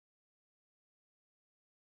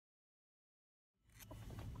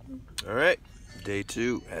All right, day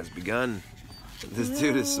 2 has begun. This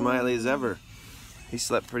dude is smiley as ever. He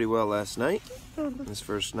slept pretty well last night, his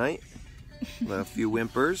first night. A few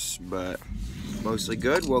whimpers, but mostly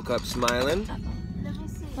good. Woke up smiling.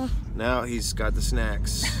 Now he's got the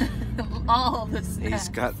snacks. All the snacks.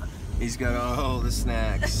 He's got all the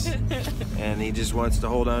snacks. And he just wants to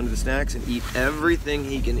hold on to the snacks and eat everything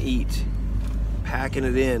he can eat. Packing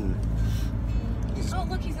it in. Oh,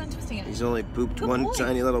 look, he's untwisting it. He's only pooped one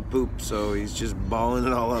tiny little poop, so he's just balling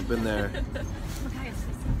it all up in there.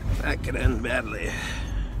 That could end badly.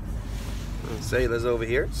 And Sayla's over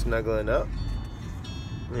here, snuggling up.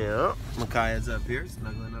 Yeah, Micaiah's up here,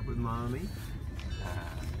 snuggling up with mommy.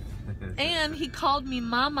 And he called me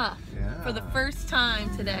mama for the first time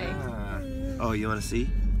today. Yeah. Oh, you want to see?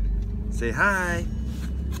 Say hi.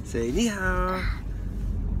 Say ni hao.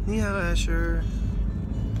 Ni hao, Asher.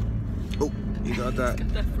 Oh, you got that.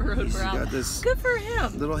 He's got that furrowed He's brow. got this Good for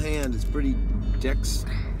him. little hand. It's pretty dexterous.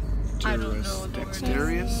 I don't know what the word is.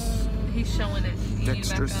 Dexterous? He's showing it. You need to back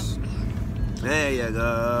Dexterous. up. There you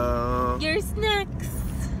go. Your snacks.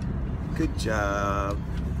 Good job.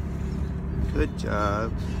 Good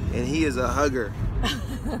job. And he is a hugger.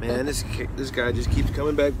 Man, this guy just keeps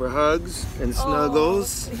coming back for hugs and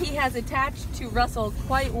snuggles. Oh, he has attached to Russell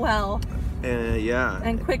quite well. Yeah.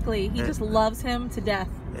 And quickly. He just loves him to death.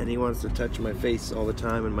 And he wants to touch my face all the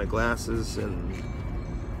time and my glasses, and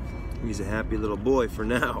he's a happy little boy for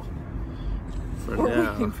now. We're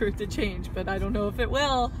waiting for it to change, but I don't know if it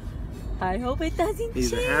will. I hope it doesn't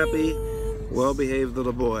He's change. a happy, well-behaved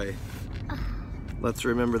little boy. Let's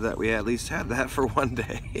remember that we at least had that for one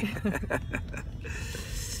day.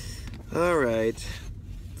 All right.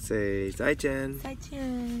 Say 再见. 再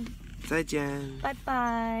见. 再见.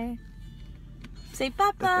 Bye-bye. Say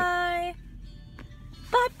bye-bye.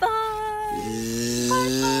 Bye-bye.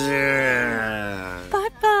 Yeah.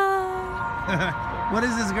 Bye-bye. What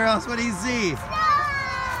is this, girls? What do you see?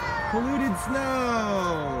 Polluted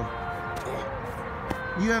snow.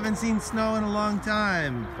 You haven't seen snow in a long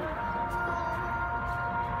time.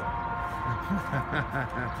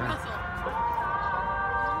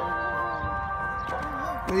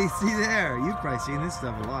 What do you see there? You've probably seen this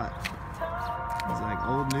stuff a lot. It's like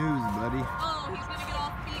old news, buddy. Oh, he's gonna get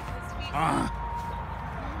off feet with his feet. Ah.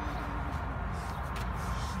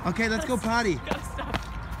 Okay, let's go potty. Gotta stop.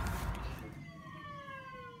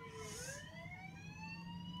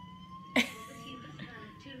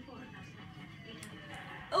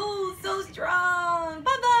 Oh, so strong.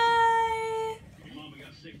 Bye-bye. Mama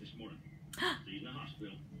got sick this morning. She's in the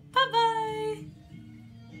hospital. Bye-bye.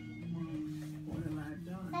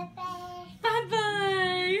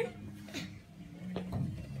 Bye-bye.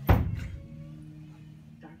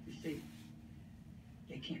 Doctors say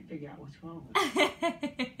they can't figure out what's wrong with her.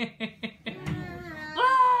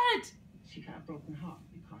 What? She got a broken heart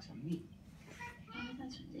because of me.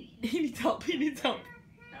 That's ridiculous. He needs help. He needs help.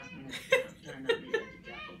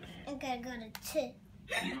 I'm gonna go to 2.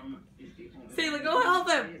 Sayla, go help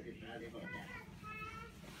him.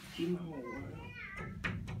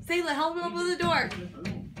 Sayla, help him open the door.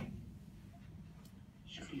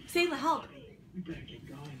 Sayla, help. We better get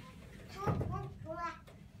going. Do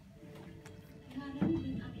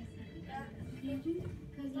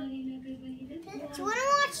you want to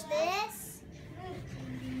watch this?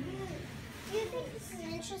 Do you think this is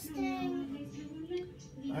interesting?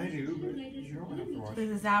 I do, but you don't have to watch. This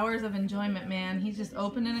is hours of enjoyment, man. He's just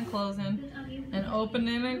opening and closing and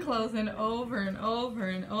opening and closing over and over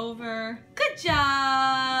and over. Good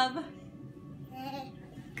job.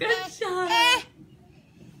 Good job.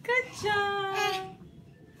 Good job.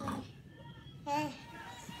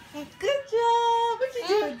 Good job. What you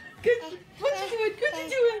doing? Good. What you doing? What you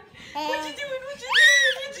doing? What you doing? What you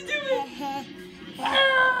doing? What you doing? Ah.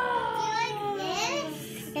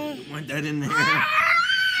 Want that in there?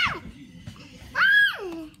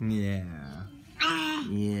 Yeah.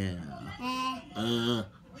 Yeah.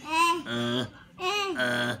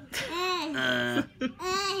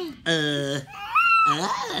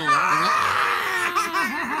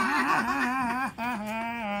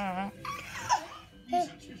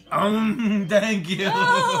 Thank you.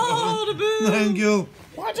 Oh, the boo. Thank you.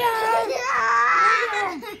 Watch out!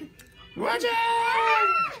 Watch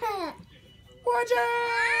out! Watch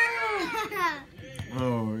out!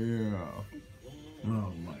 Oh yeah.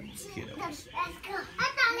 Oh my kiddo. Let's go. I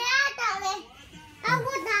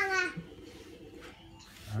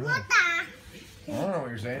don't know what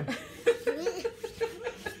you're saying.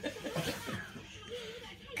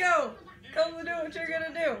 Go. Go do what you're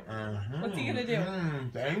gonna do. What's he gonna do?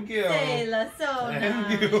 Thank you. Sayla, so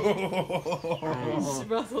Thank you.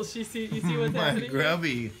 Russell, you see what's My happening?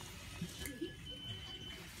 grubby.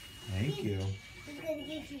 Thank you. I'm gonna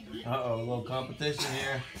get you. Uh-oh, a little competition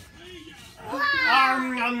here. Wow.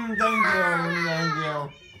 Thank you.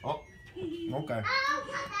 Oh, okay.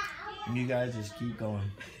 And you guys just keep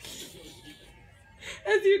going.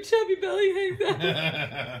 As your chubby belly hangs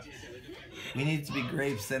out. We need to be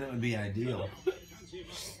grapes, then it would be ideal.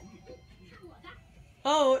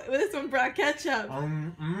 Oh, this one brought ketchup.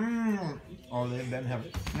 Oh, they've been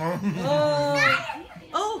having.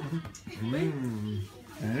 Oh.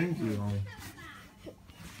 Thank you.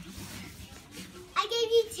 I gave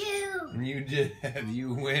you 2. You did.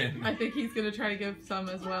 You win. I think he's gonna try to give some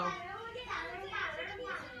as well.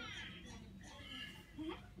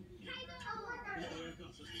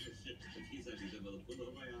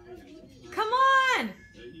 Come on!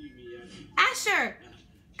 Asher!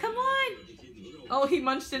 Come on! Oh, he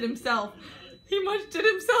munched it himself. He munched it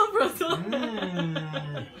himself, Russell.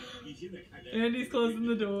 And he's closing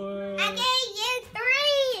the door. I gave you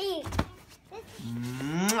 3.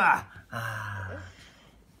 Mwah.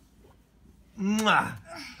 Mwah.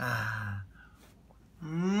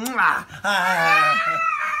 Mwah.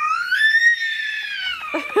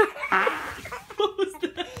 What was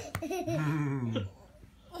that?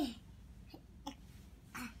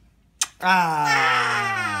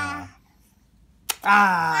 Ah.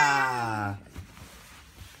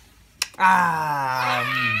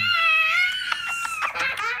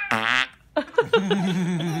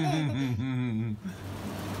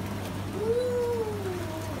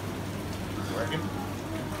 Working?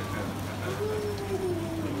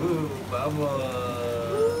 Ooh, bubble.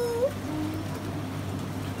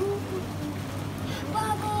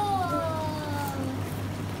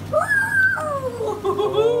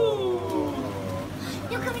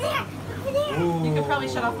 Look over there. Look over there. You could probably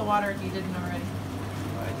shut off the water if you didn't already.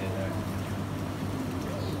 I did that.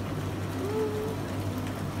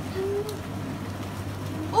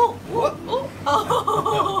 Oh! What? Oh! Oh!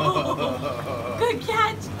 Good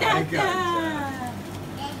catch, I Dada! gotcha.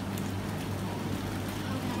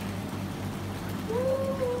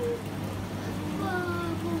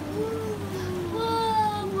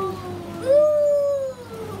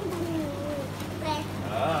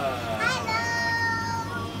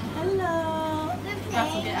 Hello!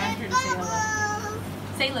 Russell, get Asher to say hello.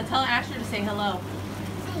 Sayla, tell Asher to say hello.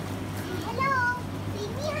 Hello. Say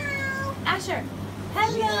meow. Asher!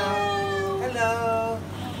 Hello! Hello.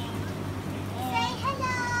 Say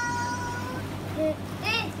hello.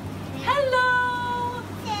 Hello!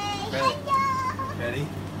 Say Ready? hello. Ready?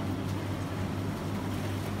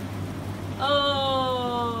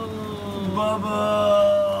 Oh! Bubble.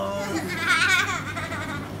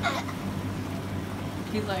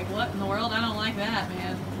 He's like, what in the world? I don't like that,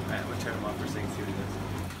 man. Alright, we'll turn him off for saying see what he does.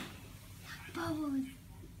 Bubbles.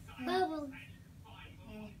 Bubbles.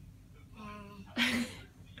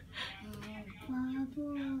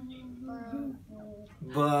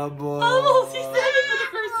 Bubble. Bubbles! He said it for the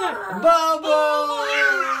first time. Bubble.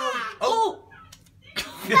 Oh!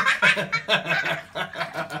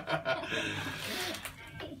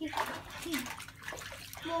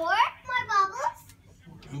 More bubbles.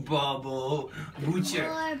 Bubble. Butcher.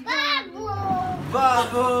 More bubbles.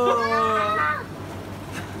 Bubble.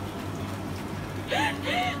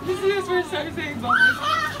 This is his first time saying bubbles.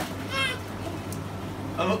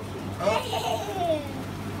 Oh.